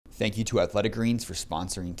Thank you to Athletic Greens for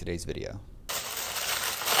sponsoring today's video.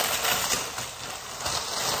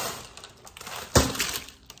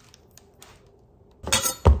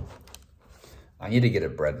 I need to get a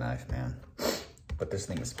bread knife, man. But this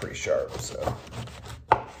thing is pretty sharp, so.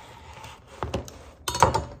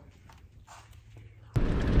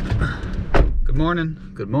 Good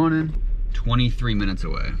morning, good morning. 23 minutes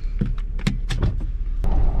away.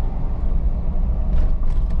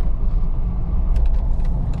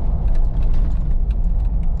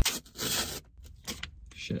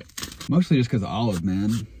 Shit. Mostly just because of Olive,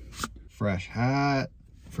 man. Fresh hat,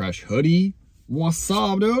 fresh hoodie. What's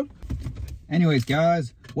up, dude? Anyways,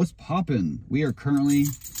 guys, what's poppin'? We are currently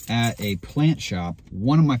at a plant shop,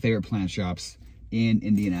 one of my favorite plant shops in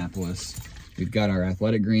Indianapolis. We've got our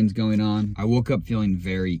Athletic Greens going on. I woke up feeling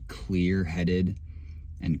very clear-headed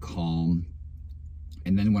and calm.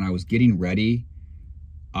 And then when I was getting ready,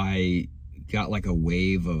 I got like a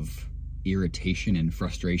wave of irritation and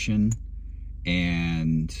frustration,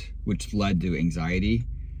 and which led to anxiety.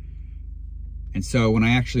 And so when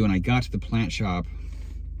I got to the plant shop,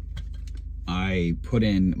 I put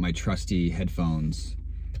in my trusty headphones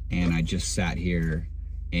and I just sat here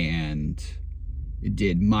and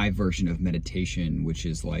did my version of meditation, which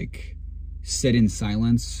is like sit in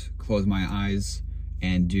silence, close my eyes,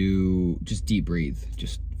 and do just deep breathe.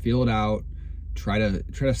 Just feel it out. Try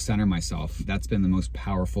to center myself. That's been the most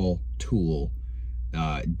powerful tool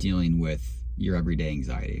dealing with your everyday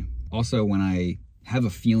anxiety. Also, when I have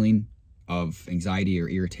a feeling of anxiety or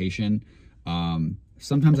irritation,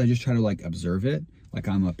 sometimes I just try to like observe it, like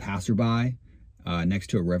I'm a passerby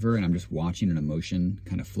next to a river and I'm just watching an emotion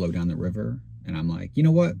kind of flow down the river. And I'm like, you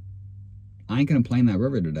know what? I ain't gonna play in that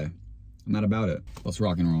river today. I'm not about it. Let's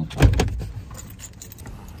rock and roll. Hi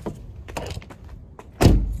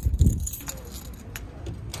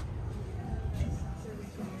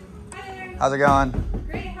there. How's it going?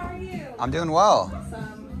 Great, how are you? I'm doing well.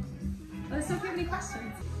 Awesome. Let us know if you have any questions.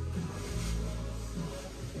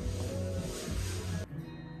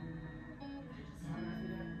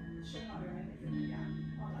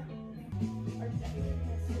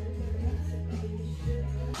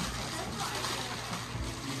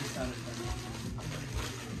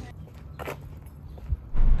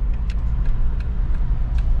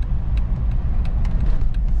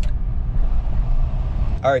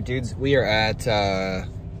 All right, dudes, we are at,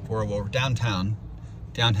 we're downtown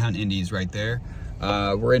Indy's right there.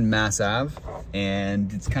 We're in Mass Ave,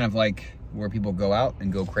 and it's kind of like where people go out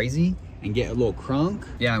and go crazy and get a little crunk.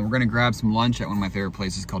 Yeah, we're gonna grab some lunch at one of my favorite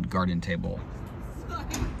places called Garden Table.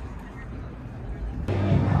 Thank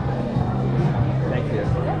you.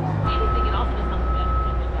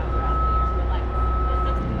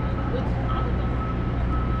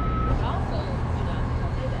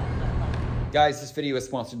 Guys, this video is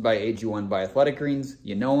sponsored by AG1 by Athletic Greens.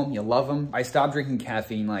 You know them, you love them. I stopped drinking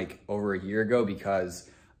caffeine like over a year ago because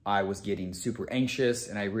I was getting super anxious,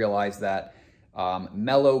 and I realized that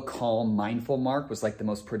mellow, calm, mindful MarkE was like the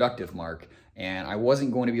most productive MarkE, and I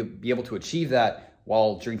wasn't going to be able to achieve that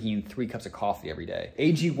while drinking 3 cups of coffee every day.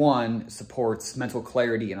 AG1 supports mental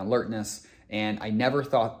clarity and alertness, and I never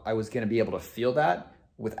thought I was gonna be able to feel that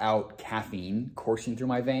without caffeine coursing through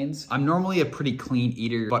my veins. I'm normally a pretty clean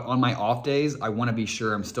eater, but on my off days, I wanna be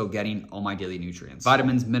sure I'm still getting all my daily nutrients.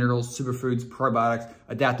 Vitamins, minerals, superfoods, probiotics,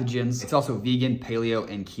 adaptogens. It's also vegan, paleo,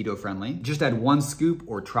 and keto friendly. Just add 1 scoop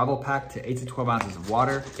or travel pack to 8 to 12 ounces of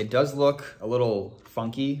water. It does look a little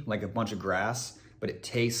funky, like a bunch of grass, but it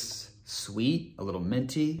tastes sweet, a little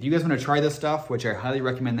minty. If you guys wanna try this stuff, which I highly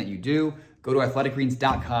recommend that you do, go to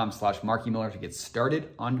athleticgreens.com/MarkEMiller to get started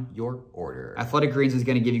on your order. Athletic Greens is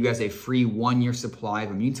gonna give you guys a free 1-year supply of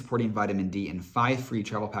immune-supporting vitamin D and 5 free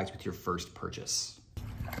travel packs with your first purchase.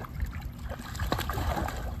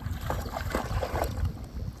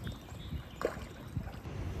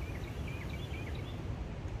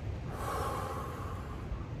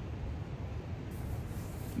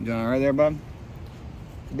 You doing all right there, bud?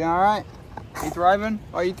 You doing all right? You thriving?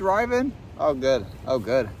 Are you thriving? Oh, good. Oh,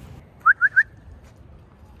 good.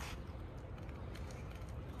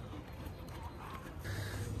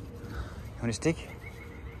 Want a stick?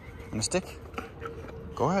 Want a stick?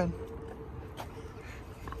 Go ahead.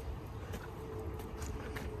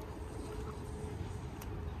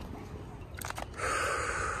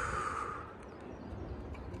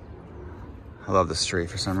 I love this tree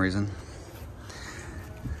for some reason.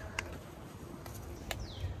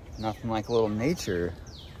 Nothing like a little nature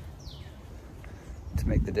to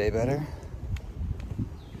make the day better.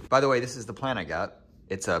 By the way, this is the plant I got.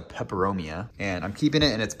 It's a peperomia, and I'm keeping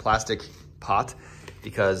it in its plastic pot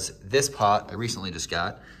because this pot I recently just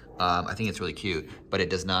got I think it's really cute, but it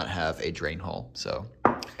does not have a drain hole, so.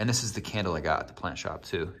 And this is the candle I got at the plant shop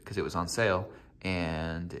too, because it was on sale,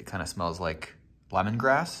 and it kind of smells like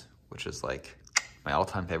lemongrass, which is like my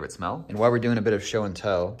all-time favorite smell. And while we're doing a bit of show and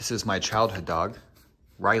tell, this is my childhood dog,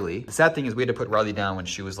 Riley. The sad thing is we had to put Riley down when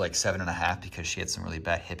she was like 7.5 because she had some really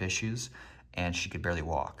bad hip issues and she could barely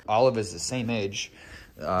walk. Olive is the same age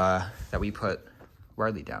that we put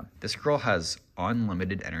Riley down. This girl has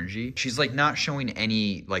unlimited energy. She's like not showing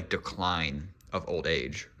any like decline of old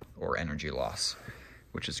age or energy loss,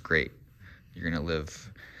 which is great. You're gonna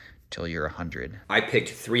live till you're 100. I picked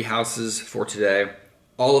 3 houses for today.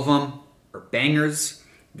 All of them are bangers.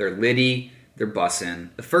 They're litty, they're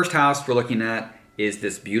bussin'. The first house we're looking at is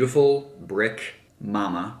this beautiful brick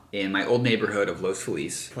mama in my old neighborhood of Los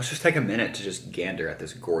Feliz. Let's just take a minute to just gander at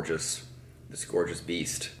this gorgeous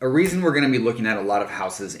beast. A reason we're gonna be looking at a lot of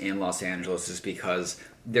houses in Los Angeles is because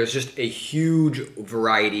there's just a huge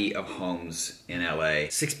variety of homes in LA.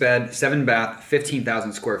 6 bed, 7 bath,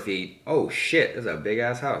 15,000 square feet. Oh shit, that's a big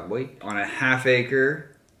ass house, boy. On a ½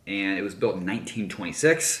 acre, and it was built in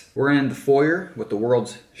 1926. We're in the foyer with the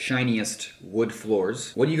world's shiniest wood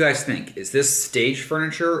floors. What do you guys think? Is this stage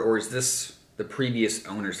furniture or is this the previous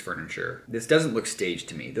owner's furniture? This doesn't look staged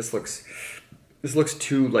to me. This looks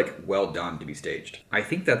too like well done to be staged. I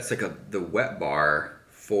think that's like the wet bar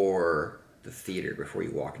for the theater before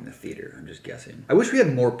you walk in the theater. I'm just guessing. I wish we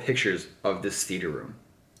had more pictures of this theater room.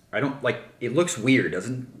 I don't like, it looks weird,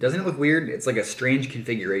 doesn't it look weird? It's like a strange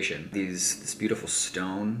configuration. This beautiful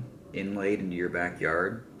stone inlaid into your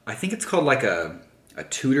backyard. I think it's called like a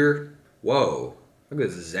Tudor. Whoa, look at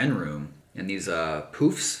this Zen room. And these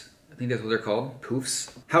poofs, I think that's what they're called,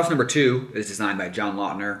 poofs. House number 2 is designed by John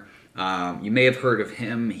Lautner. You may have heard of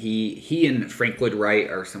him. He and Frank Lloyd Wright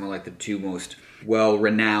are some of like the 2 most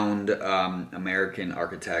well-renowned American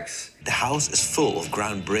architects. The house is full of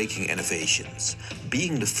groundbreaking innovations,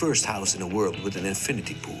 being the first house in the world with an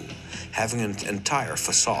infinity pool, having an entire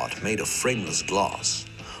facade made of frameless glass,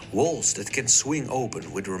 walls that can swing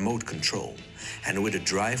open with remote control, and with a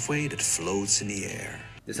driveway that floats in the air.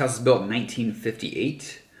 This house is built in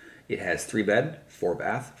 1958. It has 3 bed, 4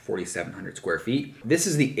 bath, 4,700 square feet. This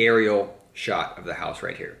is the aerial shot of the house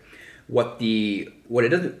right here. What it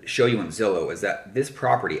doesn't show you on Zillow is that this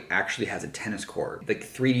property actually has a tennis court. Like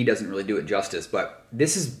 3D doesn't really do it justice, but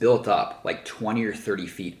this is built up like 20 or 30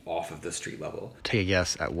 feet off of the street level. Take a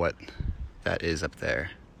guess at what that is up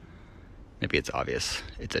there. Maybe it's obvious.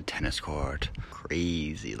 It's a tennis court.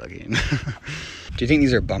 Crazy looking. Do you think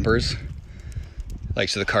these are bumpers? Like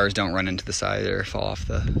so the cars don't run into the side or fall off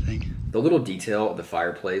the thing? The little detail of the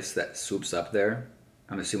fireplace that swoops up there,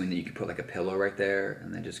 I'm assuming that you could put like a pillow right there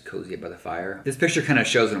and then just cozy it by the fire. This picture kind of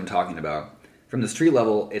shows what I'm talking about. From the street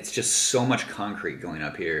level, it's just so much concrete going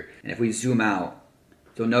up here. And if we zoom out,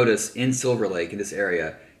 you'll notice in Silver Lake, in this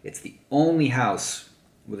area, it's the only house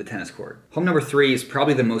with a tennis court. Home number 3 is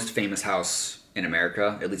probably the most famous house in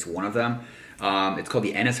America, at least one of them. It's called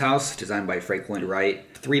the Ennis House, designed by Frank Lloyd Wright.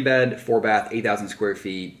 3 bed, 4 bath, 8,000 square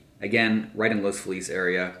feet. Again, right in Los Feliz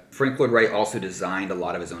area. Frank Lloyd Wright also designed a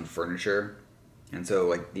lot of his own furniture. And so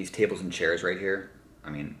like these tables and chairs right here, I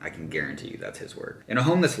mean, I can guarantee you that's his work. In a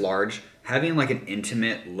home this large, having like an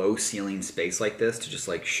intimate, low ceiling space like this to just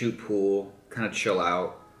like shoot pool, kind of chill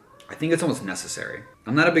out, I think it's almost necessary.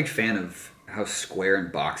 I'm not a big fan of how square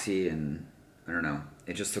and boxy and I don't know,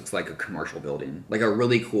 it just looks like a commercial building. Like a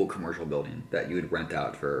really cool commercial building that you would rent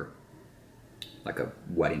out for like a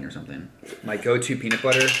wedding or something. My go-to peanut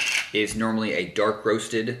butter is normally a dark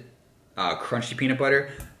roasted, crunchy peanut butter.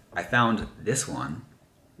 I found this one,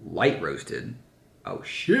 light roasted. Oh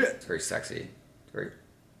shit, it's very sexy. It's very,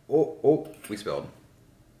 oh, we spilled.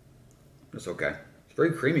 It's okay. It's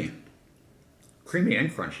very creamy. Creamy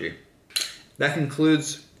and crunchy. That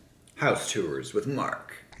concludes house tours with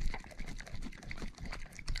MarkE.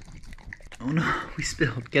 Oh no, we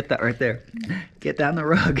spilled. Get that right there. Get down the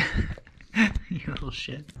rug. You little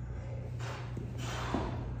shit.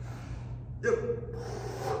 Yep.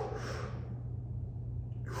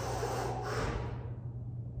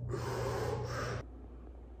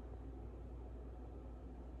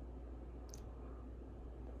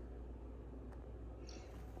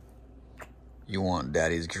 You want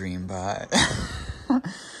daddy's cream pie?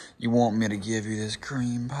 You want me to give you this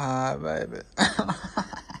cream pie, baby?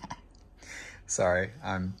 Sorry,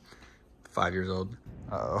 I'm 5 years old.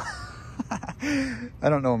 Uh-oh. I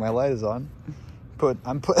don't know when my light is on.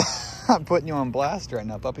 I'm putting you on blast right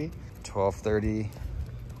now, puppy. 12:30.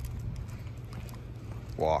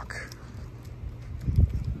 Walk.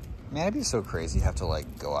 Man, it'd be so crazy you have to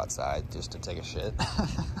like go outside just to take a shit.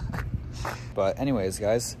 But anyways,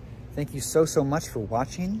 guys, Thank you so, so much for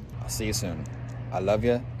watching. I'll see you soon. I love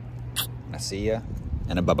you. I see ya.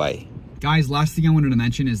 And a bye-bye. Guys, last thing I wanted to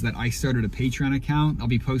mention is that I started a Patreon account. I'll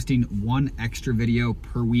be posting 1 extra video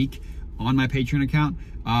per week on my Patreon account.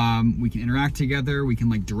 We can interact together. We can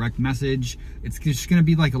like direct message. It's just gonna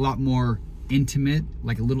be like a lot more intimate,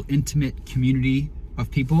 like a little intimate community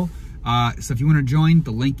of people. So if you wanna join,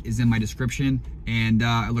 the link is in my description, and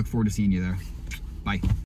I look forward to seeing you there. Bye.